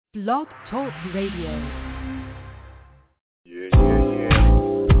Blog Talk Radio. Yeah.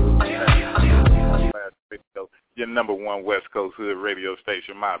 Your number one West Coast hood radio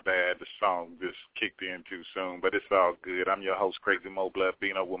station. My bad, the song just kicked in too soon, but it's all good. I'm your host, Crazy Mo Blood,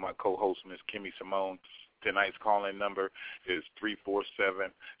 being up with my co-host, Miss Kimmy Simone. Tonight's calling number is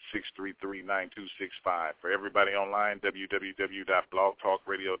 347-633-9265. For everybody online,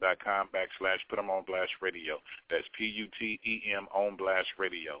 www.blogtalkradio.com/PutEmOnBlastRadio. That's PUTEM on Blast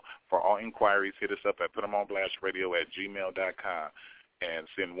Radio. For all inquiries, hit us up at PutEmOnBlastRadio@gmail.com. And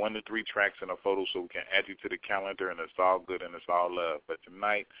send 1 to 3 tracks and a photo so we can add you to the calendar, and it's all good and it's all love. But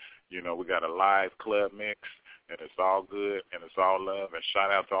tonight, we got a live club mix, and it's all good and it's all love. And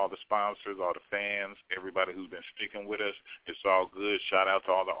shout out to all the sponsors, all the fans, everybody who's been sticking with us. It's all good. Shout out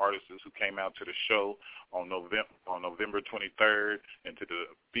to all the artists who came out to the show on November 23rd, and to the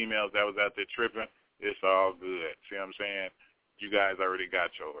females that was out there tripping. It's all good. See what I'm saying? You guys already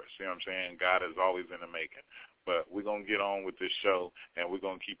got yours. See what I'm saying? God is always in the making. But we're going to get on with this show, and we're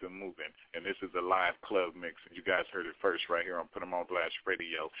going to keep it moving. And this is a live club mix, and you guys heard it first right here on Put 'em on Blast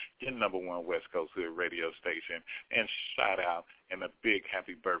Radio, your number one West Coast hood radio station. And shout out and a big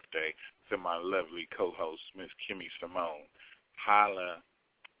happy birthday to my lovely co-host, Miss Kimmy Simone. Holla.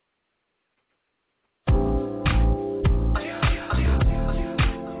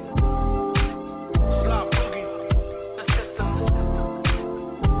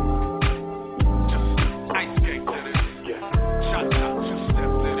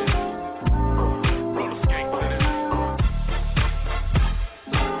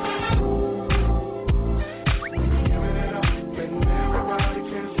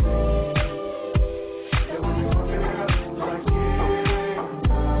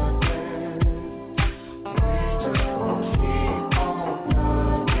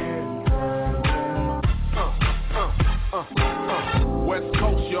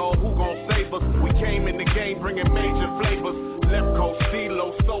 Bringing major flavors, left coast,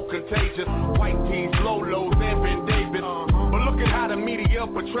 CeeLo, so contagious, white tees, Lolos, and Ben Davis. But look at how the media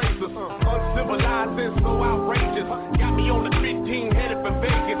portrays us, uncivilized and so outrageous. Got me on the 15 headed for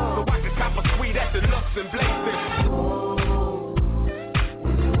Vegas, so I could cop a suite at the Lux and Blazes.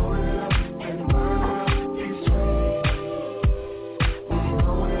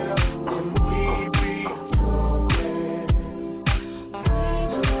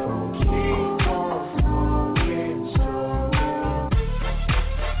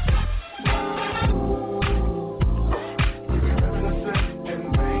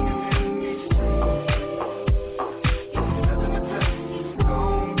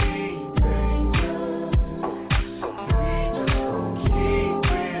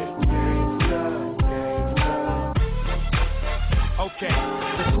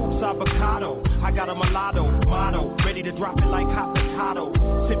 I got a mulatto, motto, ready to drop it like hot potato.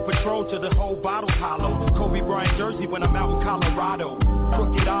 Sip Patron to the whole bottle hollow. Kobe Bryant jersey when I'm out in Colorado.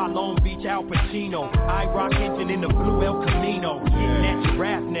 Crooked Eye, Long Beach, Al Pacino. I rock engine in the blue El Camino. Eating at your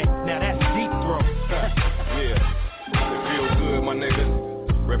rap neck, now that's deep throat. Yeah, it feels good, my nigga.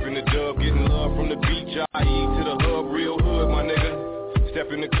 Reppin' the dub, getting love from the beach. I.E. to the hub, real hood, my nigga.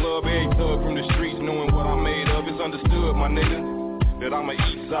 Step in the club, every thug from the streets, knowing what I'm made of. It's understood, my nigga. That I'm a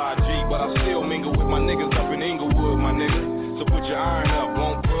east side G, but I still mingle with my niggas up in Inglewood, my nigga. So put your iron up,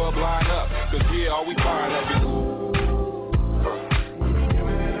 won't grub, line up, cause here all we firing up is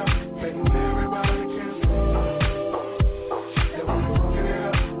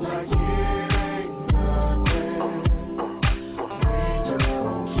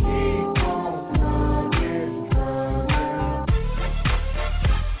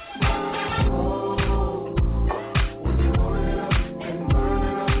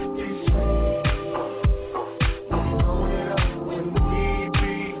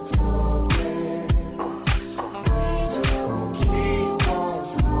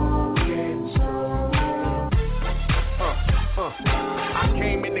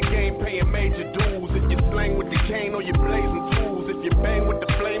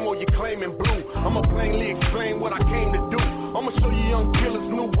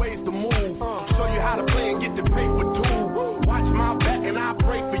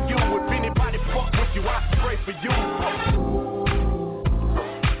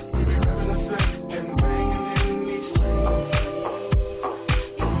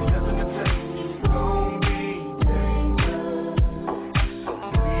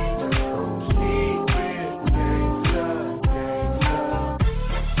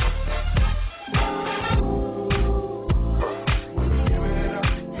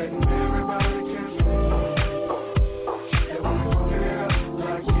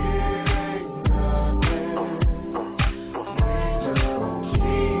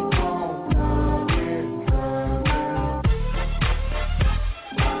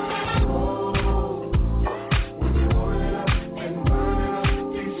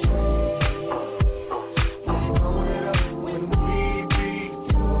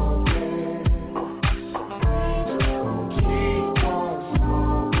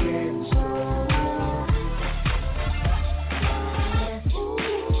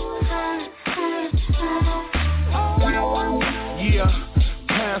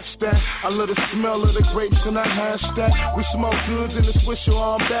ask that. I love the smell of the grapes and I hash that. We smoke goods in the Swisher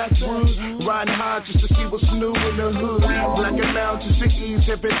on backwoods. Riding high just to see what's new in the hood. Black and loud just to ease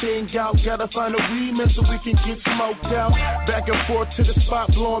everything out. Gotta find a remix so we can get smoked out. Back and forth to the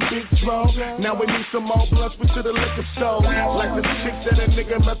spot blowing big drum. Now we need some more blunts, we to the liquor store. Like the chick that a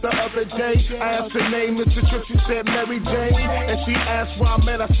nigga met the other day. I asked her name, Mr. Trip, she said Mary Jane. And she asked where I'm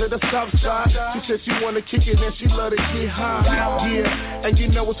at, I said the South Side. She said she wanna kick it and she love to get high. Yeah, and you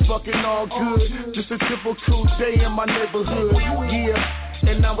know it's fucking all good. Just a typical day in my neighborhood. Yeah,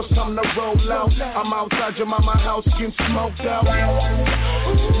 and now it's time to roll out. I'm outside your mama house getting smoked out.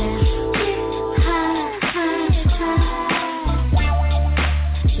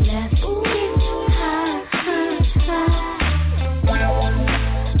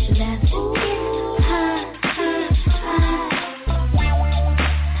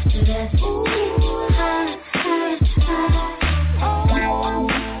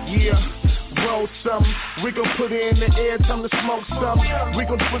 We gon' put it in the air, time to smoke some. We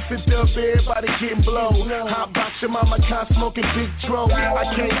gon' twist it up, everybody getting blow. Hot box your mama, can't smoking big dro. I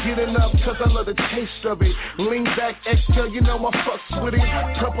can't get enough cause I love the taste of it. Lean back, exhale, you know I fucks with it.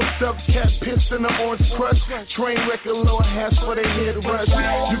 Purple stuff, cat piss in the orange crush. Train wreck a little hash for the head rush.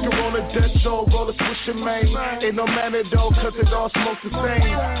 You can roll a Dutch or roll a Swisher main. Ain't no matter though cause it all smokes the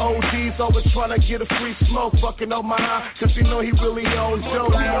same. OG's always tryna get a free smoke. Fucking on my high cause you know he really on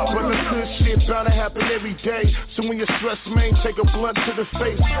dope. But the good shit bound to happen every day. So when you're stressed, man, take a blunt to the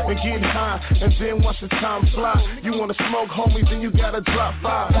face and get high. And then watch the time fly. You wanna smoke, homies, then you gotta drop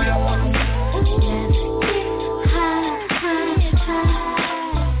by.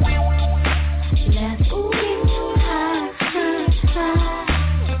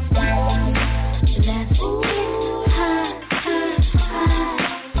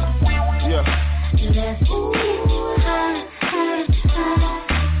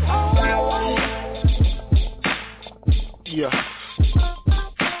 Yeah.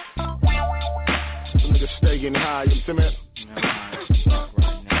 Some niggas stay getting high, you see me?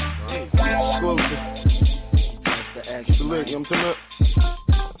 Exclusive. It's the lit, you know what I'm saying?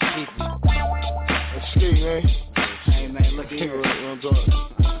 That's ski, man. Hey, man, look here. You know what I'm talking?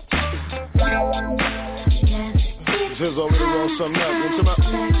 Just over there on something else, you know what I'm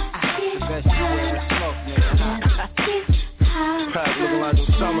saying? The best you ever smoked, nigga. Pack looking like the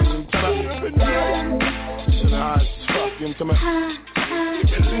summer, you know what I'm saying? High as fuck, you know what I'm saying?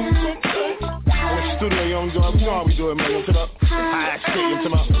 In the studio, you know what I'm doing? You know how we do it, man, you know what I'm saying? High as shit, you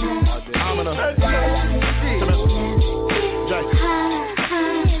know what I'm saying? I'm in a... Jay.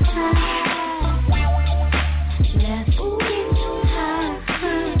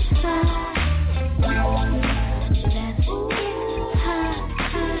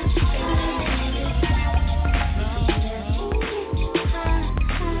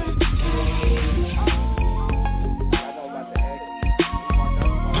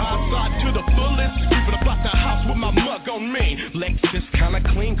 On me, Lexus kinda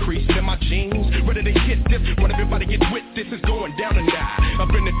clean, crease in my jeans, ready to hit this. When everybody gets with this, it's going down tonight.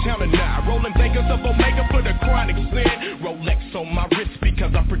 Up in the town tonight, rolling Vegas of Omega for the chronic sin. Rolex on my wrist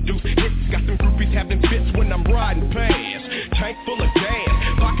because I produce hits. Got them groupies having fits when I'm riding past. Tank full of gas,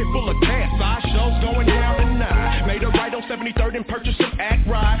 pocket full of cash. Side shows going down tonight. Made a right on 73rd and purchased some act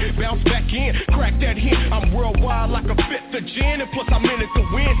ride. Bounce back in, crack that hit. I'm worldwide like a fifth of gin, and plus I'm in it to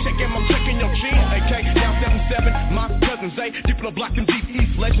win. I'm checking your chin, AK down 77. My cousins, deep in the block and deep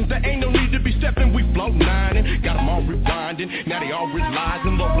east legends. There ain't no need to be stepping, we flow nining. Got them all rewinding, now they all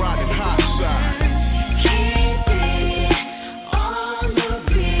realizing low riding high side. Keep it on the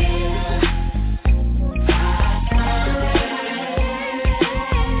real. High side.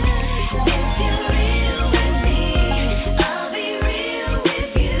 If you're real with me, I'll be real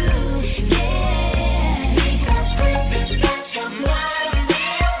with you. Yeah, because Reppin's got your mind.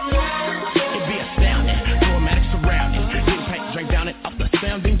 It'd be astounding, dramatic surroundings. Little paint, drink down it, off the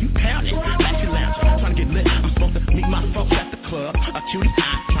sound, then you pound it. Back to lounge, trying to get lit. I'm supposed to meet my folks at the club. A cutie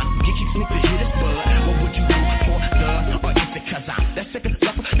eye, trying to get you sneak to hit it, bud. What would you do for love? Or is it cause I'm that second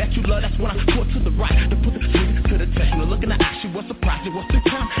lover that you love? That's when I put to the right, to put the sweet to the test. When I look in the eye, she was surprised. It was the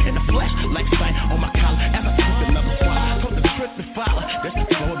time in the flesh, like sign on my collar. As I took another swallow, told the trip to follow. That's the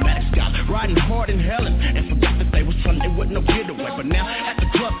dramatic scholar, riding hard in hell and forgot that they was trying. It wasn't no getaway, but now at the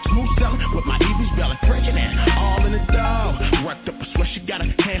club, smooth selling with my EVs belly, breaking in, all in the dog. Worked up a sweat, she got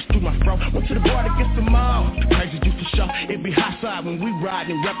her hands through my throat. Went to the bar to get some more. Crazy juice for show. It be hot side when we ride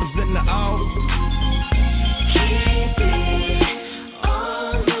and represent the O. Keep it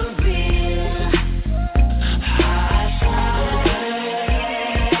on the real. High side.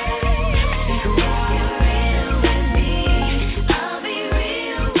 If you're real with me, I'll be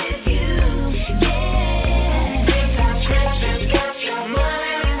real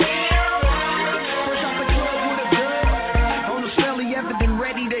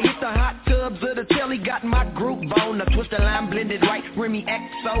me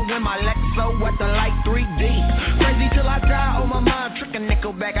XO in my Lexo at the light 3D. Crazy till I die on my mind, trick a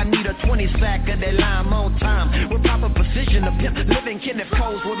nickel back. I need a 20 sack of that lime on time. With proper precision, a pimp living Kenneth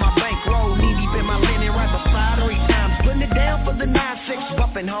Coles with my bankroll. Knee deep in my linen right beside 3 times. Putting it down for the 9-6,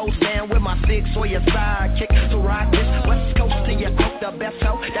 bumping hoes down with my 6 or your sidekick. So ride this west coast till you cook the best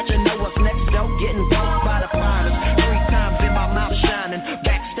hoe that you know what's next though. Getting both by the finest. 3 times in my mouth shining.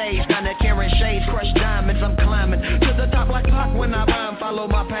 Backstage, down there carrying shades, crushed diamonds. I'm climbing to the top like clock when I rhyme. Follow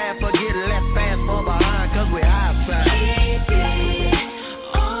my path, forget left fast from behind, cause we outside.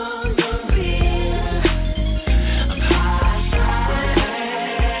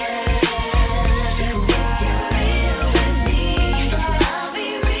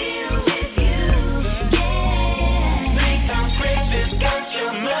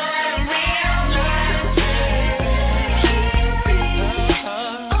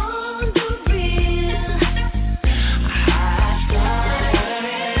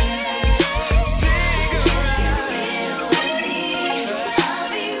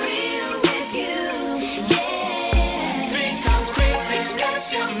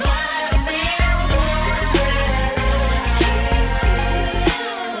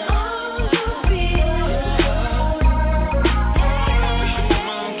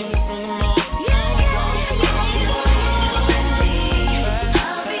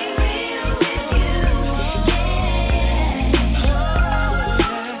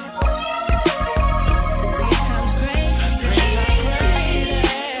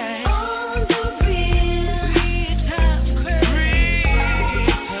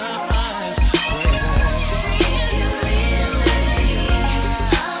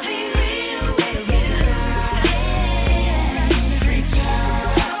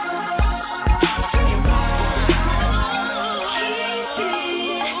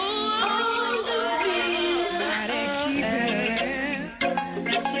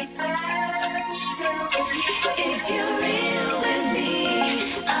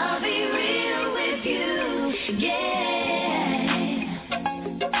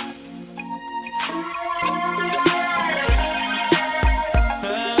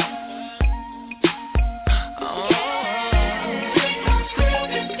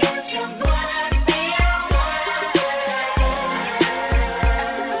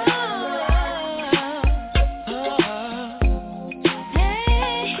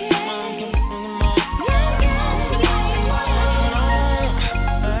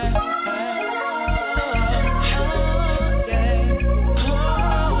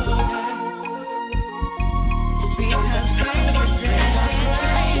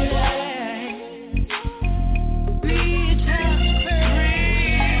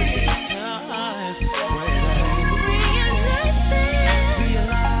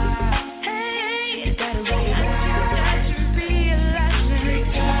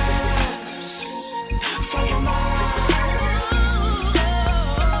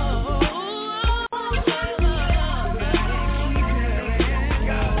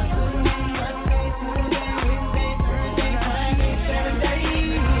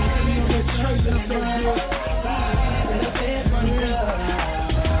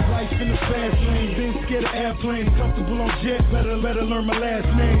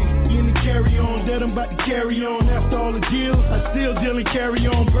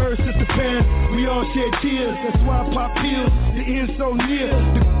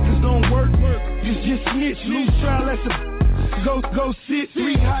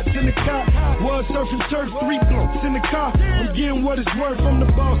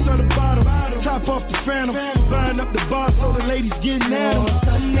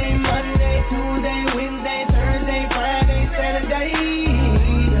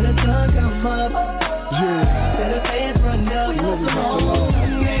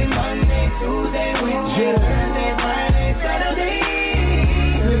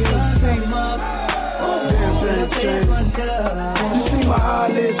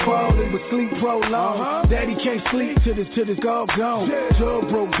 To this golf gone, tub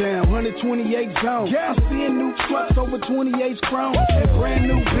broke down, 128 zone. I'm seeing new trucks over 28 chrome, and brand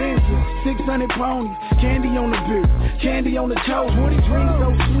new Benzes, 600 ponies, candy on the beer, candy on the toes. 20 dreams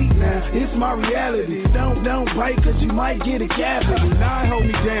so sweet now, it's my reality. Don't bite cause you might get a cavity. 9 hold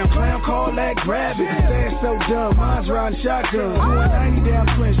me down, clown call that gravity. Stand so dumb, mine's riding shotgun, doing 90 down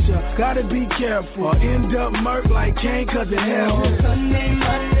Crenshaw. Gotta be careful, or end up murk like Kane cause it hell. Sunday,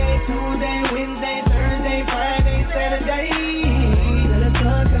 Monday, Tuesday, Wednesday, Thursday, Friday, Saturday, till the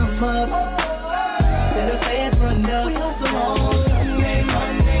sun come up, till the feds run up. Sunday,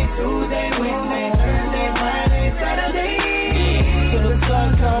 Monday, Tuesday, Wednesday, Thursday, Friday, Saturday, till the sun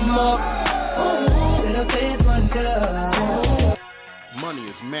come up, till the feds run up.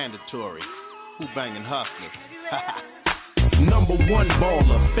 mandatory. Who banging hustlers? Number one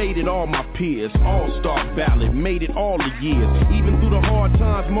baller, faded all my peers. All-star ballot, made it all the years. Even through the hard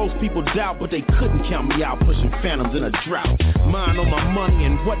times, most people doubt, but they couldn't count me out, pushing phantoms in a drought. Mind on my money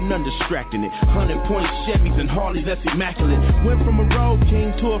and wasn't none distracting it. 100-point Chevys and Harleys, that's immaculate. Went from a road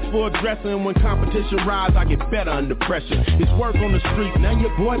king to a full dresser, and when competition rise, I get better under pressure. It's work on the street, now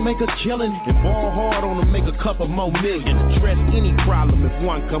your boy make a killing, and ball hard on to make a couple more million. Address any problem if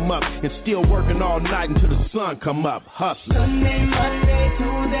one come up, and still working all night until the sun come up, hustling. Sunday, Monday,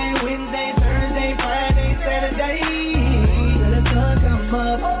 Tuesday, Wednesday, Thursday, Friday, Saturday. Till the sun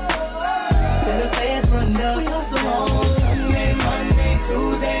come up, till the feds run up. Sunday, Monday,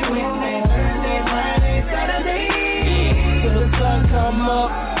 Tuesday, Wednesday, Thursday, Friday, Saturday. Till the sun come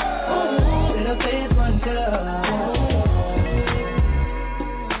up, till the feds run up.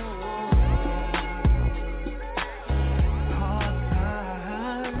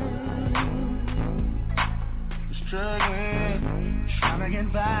 Struggling, trying to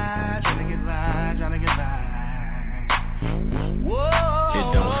get by. Whoa. It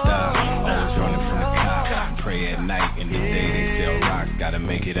don't stop, always running from the cops. Pray at night, in the day they sell rocks. Gotta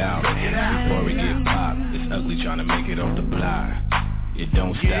make it out before we get popped. It's ugly trying to make it off the block. It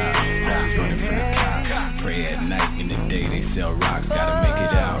don't stop, always running from the cops. Pray at night, in the day they sell rocks. Gotta make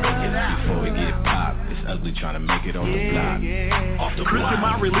it out before we get popped. It's ugly trying to make it off the block. Off the Christian,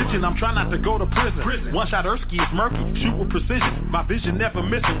 my religion, I'm trying not to go to prison. One shot Ersky is murky, shoot with precision. My vision never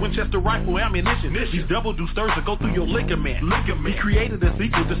missing, Winchester rifle ammunition. These double do stirs that go through your ligament. We created us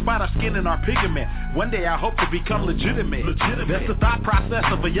equal despite our skin and our pigment. One day I hope to become legitimate. That's the thought process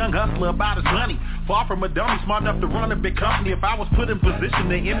of a young hustler about his money. Far from a dummy, smart enough to run a big company. If I was put in position,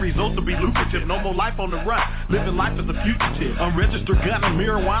 the end result would be lucrative. No more life on the run, living life as a fugitive. Unregistered gun and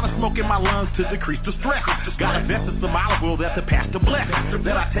marijuana smoke in my lungs to decrease the stress. Got a vest and some olive oil that the pastor bless.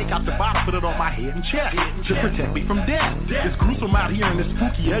 Then I take out the bottle, put it on my head and chest to protect me from death. It's gruesome out here and it's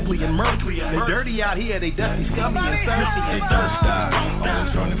spooky, ugly and murky. They dirty out here, they dusty, scummy and thirsty. It don't stop,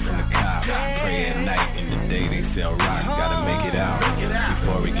 always running from the cops. Pray at night, in the day they sell rocks. Gotta make it out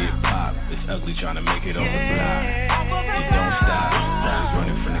before we get popped. It's ugly trying to make it off the block. It don't stop, always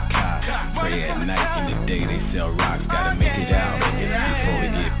running from the cops. Pray at night, in the day they sell rocks. Gotta make it out before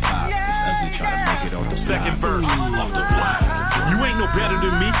we get popped. It's ugly trying to make it off the block. Second verse, off the block. You ain't no better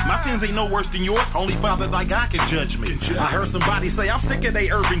than me. My sins ain't no worse than yours. Only fathers like God can judge me. I heard somebody say I'm sick of they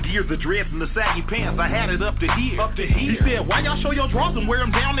urban gear, the dreads and the saggy pants. I had it up to here. He said, why y'all show your drawers and wear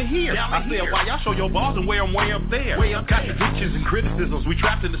them down to here? I said, why y'all show your balls and wear them way up there? Contradictions and criticisms. We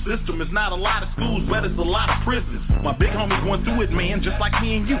trapped in the system. It's not a lot of schools, but it's a lot of prisons. My big homie's going through it, man, just like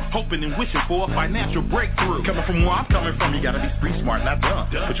me and you, hoping and wishing for a financial breakthrough. Coming from where I'm coming from, you gotta be street smart, not dumb.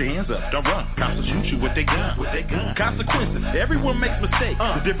 Put your hands up, don't run. Cops will shoot you with their gun. Consequences. Everyone makes mistakes.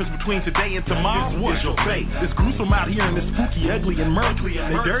 The difference between today and tomorrow is your fate. It's gruesome out here and it's spooky, ugly and murky.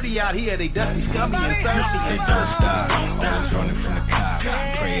 They dirty out here, they dusty, scummy and thirsty. It don't stop, always running from the cops.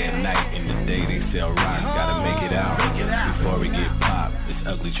 Pray at night, in the day they sell rocks. Gotta make it out before we get popped. It's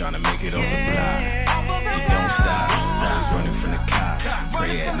ugly trying to make it off the block. It don't stop, always running from the cops.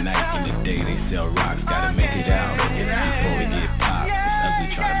 Pray at night, in the day they sell rocks. Gotta make it out before we get popped. It's ugly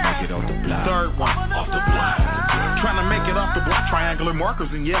trying to make it off the block. Third one, off the block. Trying to make it off the block, triangular markers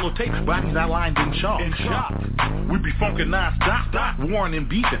and yellow tape, bodies outlined in chalk. We be funkin' non-stop, warring and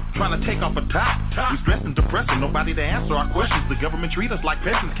beefing, trying to take off a top. We stressed and depressing, nobody to answer our questions. The government treat us like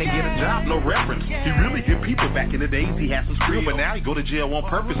peasants, can't get a job, no reference. He really good people back in the days, he had some skill, but now he go to jail on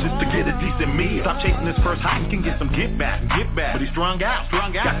purpose just to get a decent meal. Stop chasing his first high, he can get some get back. But he's strung out,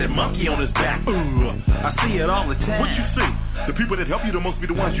 got that monkey on his back. I see it all the time. What you see? The people that help you the most be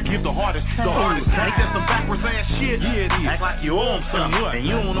the ones you give the hardest. Ain't that some backwards ass shit? Yeah, it is. Act like you owe him something, and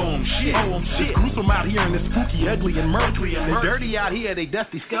you don't owe him shit. It's gruesome out here and it's spooky, ugly and murky. They dirty out here, they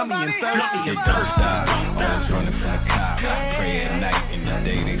dusty, scummy and thirsty. It don't stop, always running from the cops. Pray at night, in the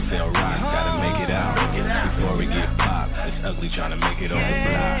day they sell rocks. Gotta make it out before we get popped. It's ugly trying to make it off the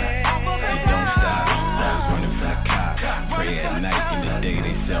block. It don't stop, always running from the cops. Pray at night, in the day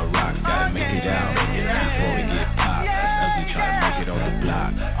they sell rocks. Gotta make it out before we get popped. It's ugly trying to make it off the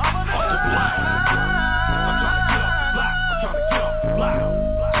block. Off the block. I'm trying to get off the block.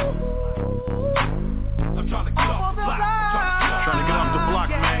 I'm trying to get off the block. I'm trying to get off the block. Trying to get off the block,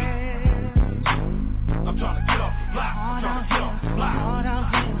 man. I'm trying to get off the block. I'm trying to get off the block.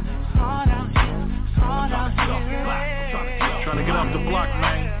 Trying to get off the block,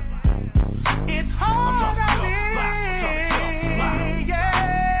 man. It's hard out here.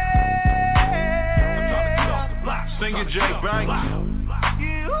 Sing it, Jay Banks.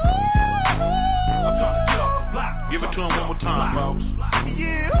 Give it to him one more time, folks.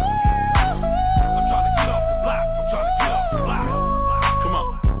 Yeah. I'm trying to get off the block. I'm trying to get off the block. Come on.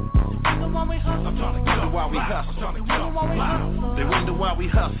 I'm trying to get off Why we hustle? I'm trying to get off the block. They wonder why we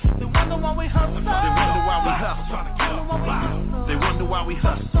hustle. They wonder why we hustle. They wonder why we hustle. I'm trying to get off the block. They wonder why we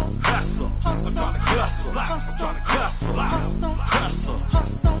hustle. Hustle. I'm trying to hustle. I'm trying to hustle. Hustle. Hustle.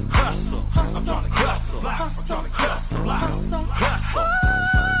 I'm trying to hustle. I'm trying to hustle. Hustle.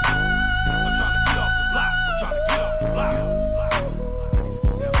 I'm trying to get off the block. I'm trying to get off the block.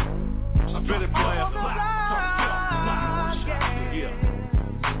 I'm Spit it, player. I'm trying to get off the block. Yeah.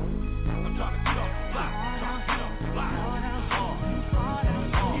 I'm trying to get off the block. I'm trying to get off the block.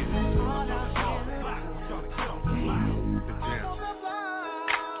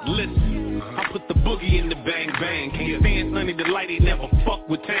 Listen, I put the boogie in the bang bang. Can't stand Sunny Delight, they never fuck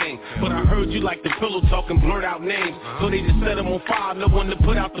with Tang. But I heard you like the pillow talking, blurt out names. So they just set them on fire, no one to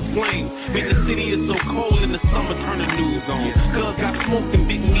put out the flame. Man, the city is so cold in the summer, turn the news on. Cuz got smoked and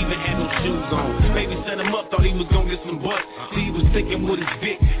didn't even have no shoes on. Baby set him up, thought he was gonna get some butt. See, he was thinking with his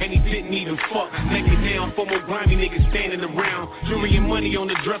dick, and he didn't even fuck. Naked down, 4 more grimy niggas standing around. Jewelry and money on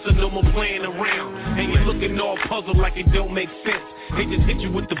the dresser, no more playing around. And you're looking all puzzled like it don't make sense. They just hit you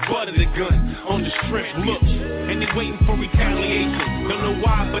with the butt of the gun on the strength, look, and they waiting for retaliation. Don't know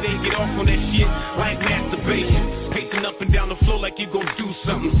why, but they get off on that shit like masturbation. Pacing up and down the floor like you gon' do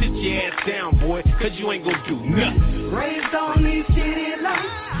something. Sit your ass down, boy, cause you ain't gon' do nothing. Raised on these city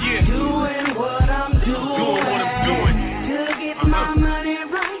lights, Yeah. doing what I'm doing. Doing what I'm doing. To get my money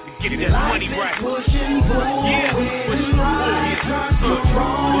right. Get that money right. Pushing bull. Yeah, pushing bull. Yeah. Turn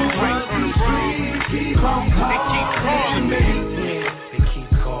wrong. Right, turn wrong. Keep on They keep calling me. They keep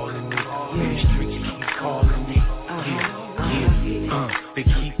calling me. The streets keep calling me. They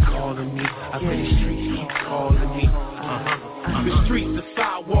keep calling me. I bet the streets keep calling me. The streets, the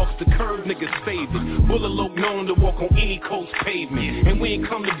sidewalks, the curb, niggas favorite. Bullet known to walk on any coast pavement. And we ain't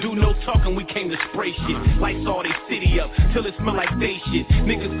come to do no talking, we came to spray shit. Lights all they city up, till it smell like they shit.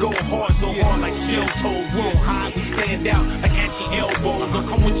 Niggas go hard, so hard like shell toes. We don't hide, we stand out like at your elbows. Don't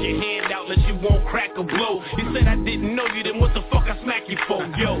come with your hand out unless you won't crack or blow. You said I didn't know you, then what the fuck I smack you for?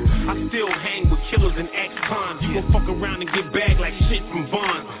 Yo, I still hang with killers and ex-cons. You gon' fuck around and get bagged like shit from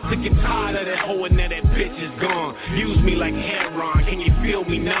Vaughn. Sick and tired of that hoe and now that bitch is gone. Use me like heroin, can you feel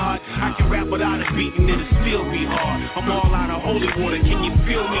me, nod? I can rap without a beat and it'll still be hard. I'm all out of holy water, can you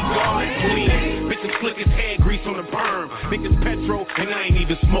feel me, God? Clean, bitches slick as head grease on the perm. Niggas petrol and I ain't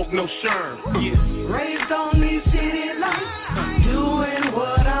even smoke no sherm. Yeah. Raised on these city lights, doing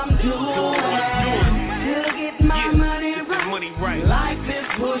what I'm doing. To get my money right. Money right. Life is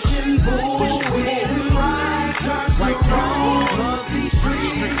pushing bull. Hitting right, turn to wrong. But these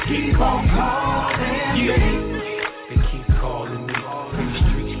streets keep on calling me. They keep calling me. The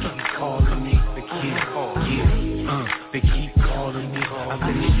streets keep calling me. They keep calling me. They keep calling me. I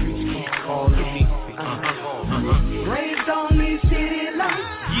bet the streets keep calling me. Raised on these city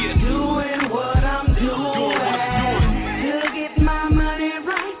lights, doing what I'm doing. To get my money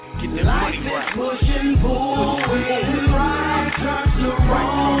right. Life is pushing bull. Hitting right, turn to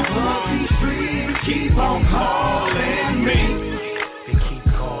wrong. But these streets keep on calling me. They keep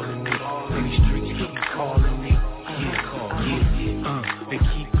calling me. The streets keep calling me. They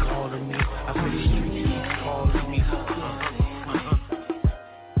keep calling me. I bet the streets keep calling me.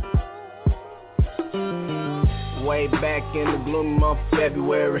 Way back in the gloomy month of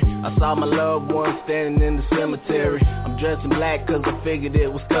February, I saw my loved one standing in the cemetery. I'm dressed in black cause I figured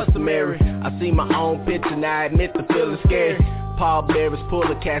it was customary. I see my own picture, now I admit to feeling scary. Pallbearers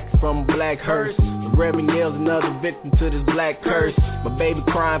pull a casket from a black hearse. The Reverend yells another victim to this black curse. My baby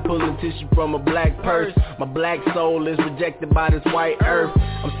crying, pulling tissue from a black purse. My black soul is rejected by this white earth.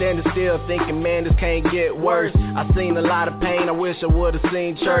 I'm standing still thinking, man, this can't get worse. I seen a lot of pain, I wish I would've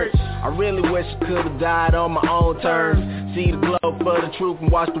seen church. I really wish I could've died on my own terms. See the glow for the truth and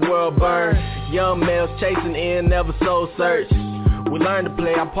watch the world burn. Young males chasing in, never soul search. We learned to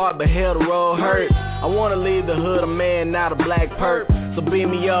play our part, but hell, the road hurt. I wanna leave the hood a man, not a black perp. So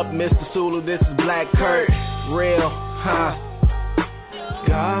beam me up, Mr. Sulu, this is Black Kurt. Real, huh?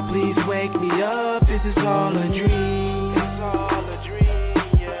 God, please wake me up, this is all a dream. It's all a dream,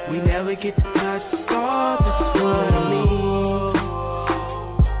 yeah. We never get to touch the stars, this is what I mean.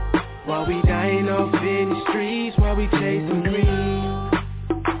 While we dying off in the streets, while we chasing green.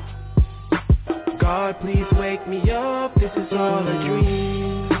 God, please wake me up, this is all a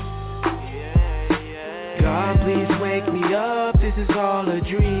dream. God, please wake me up, this is all a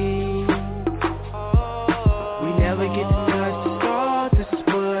dream. We never get to touch the stars, this is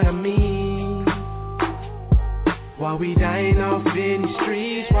what I mean. While we dying off in the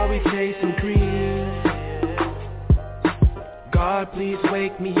streets, while we chasing green. God, God, please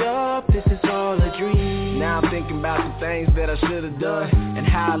wake me up, this is all a dream. Now I'm thinking about some things that I should have done, and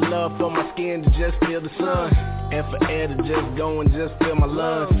how I love for my skin to just feel the sun, and for air to just go and just fill my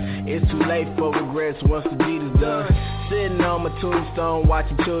lungs. It's too late for regrets once the deed is done. Sitting on my tombstone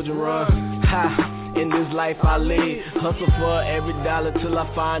watching children run. Ha! In this life I lead, hustle for every dollar till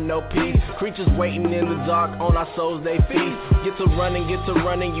I find no peace. Creatures waiting in the dark, on our souls they feast. Get to running,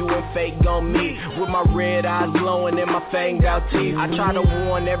 you and fate gon' meet. With my red eyes glowing and my fanged out teeth. I try to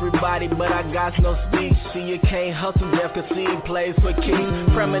warn everybody, but I got no speech. See, you can't hustle, death cause see it plays for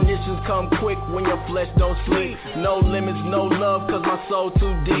keeps. Premonitions come quick when your flesh don't sleep. No limits, no love, cause my soul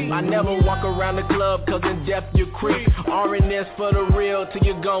too deep. I never walk around the club, cause in death you creep. RNS for the real, till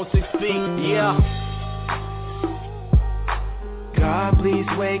you're gone 6 feet, yeah. God, please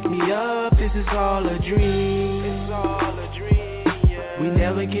wake me up, this is all a dream. It's all a dream, yeah. We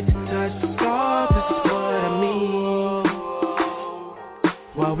never get to touch the stars, this is what I mean.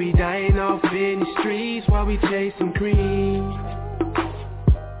 While we dying off in the streets, while we chasing cream.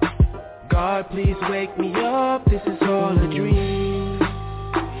 God, please wake me up, this is all a dream.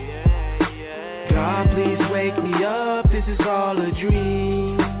 God, please wake me up, this is all a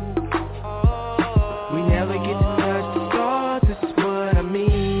dream. We never get to touch the stars, this is what I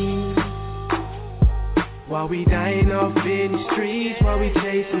mean. While we dying off in the streets, while we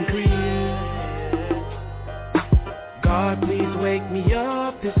chasing cream. God, please wake me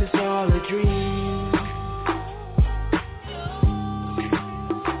up, this is all a dream.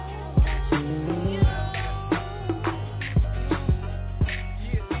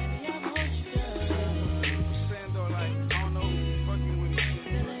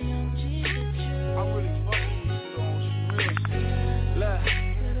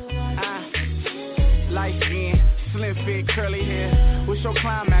 Fit, curly hair. What's your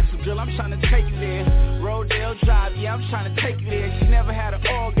climax, girl? I'm trying to take you there. Rodale Drive, yeah, I'm trying to take you there. She never had an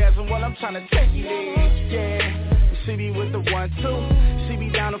orgasm, well, I'm trying to take you there. Yeah, she be with the 1-2. She be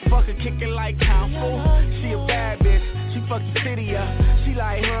down to fuck her, kick it like Kung Fu. She a bad bitch, she fuck the city up. She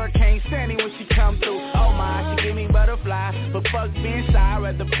like Hurricane Sandy when she come through. Oh my, she give me butterflies, but fuck being shy, I'd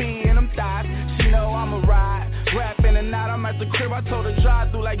rather pee in them thighs. She know I'm a ride, rapping and out. I'm at the crib, I told her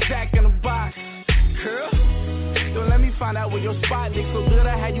drive through like Jack in the Box. Girl, don't let me find out where your spot is. So good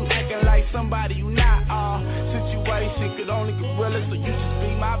I had you acting like somebody you not. Situation could only get realer, so you just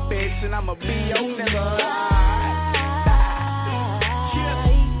be my bitch and I'ma be your nigga.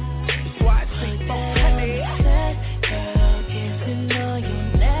 That's why I sing so honey. Girl, kissing on your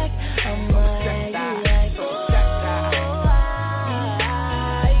neck, I'm like you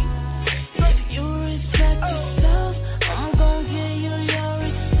like if you respect yourself, I'm gon' give you your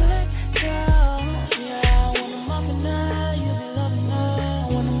respect, girl.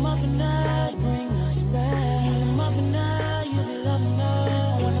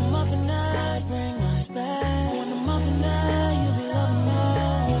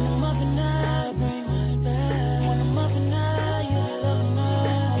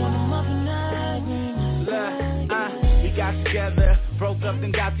 Together, broke up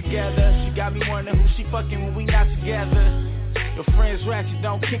then got together. She got me wondering who she fucking when we not together. Your friends ratchet,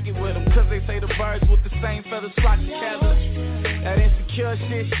 don't kick it with them, cause they say the birds with the same feathers flock together. That insecure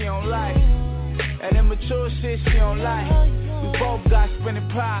shit she don't like, that immature shit she don't like. We both got spending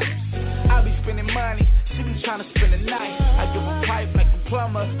problems, I be spending money, she be trying to spend the night. I give a pipe like a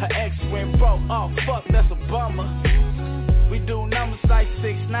plumber, her ex went broke, oh fuck, that's a bummer. We do numbers like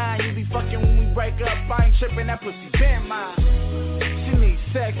 6ix9ine. You be fucking when we break up. I ain't tripping, that pussy been mine. She needs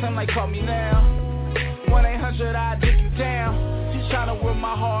sex, I'm like, call me now. 1-800, I'll dick you down. She tryna wear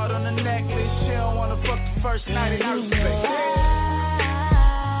my heart on the necklace. She don't wanna fuck the first night, and I respect that.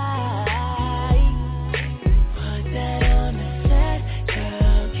 Put that on the set,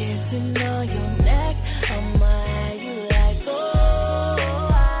 girl, kissing on your neck. I'ma have you like, oh.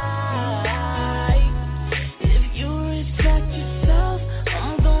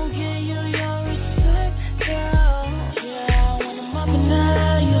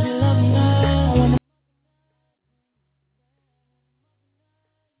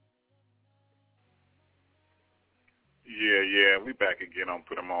 Yeah, we back again on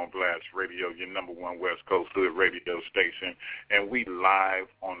Put 'em on Blast Radio, your number one West Coast hood radio station, and we live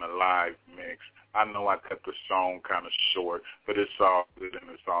on the live mix. I know I cut the song kind of short, but it's all good and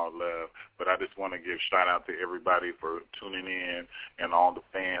it's all love. But I just want to give shout out to everybody for tuning in and all the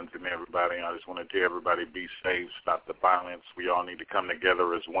fans and everybody. I just want to tell everybody, be safe, stop the violence. We all need to come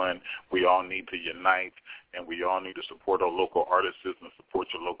together as one. We all need to unite, and we all need to support our local artists and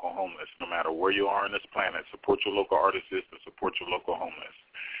support your local homeless. No matter where you are on this planet, support your local artists and support your local homeless.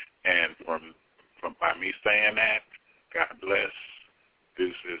 And from by me saying that, God bless,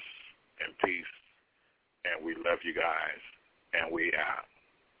 Deuces and peace, and we love you guys, and we out.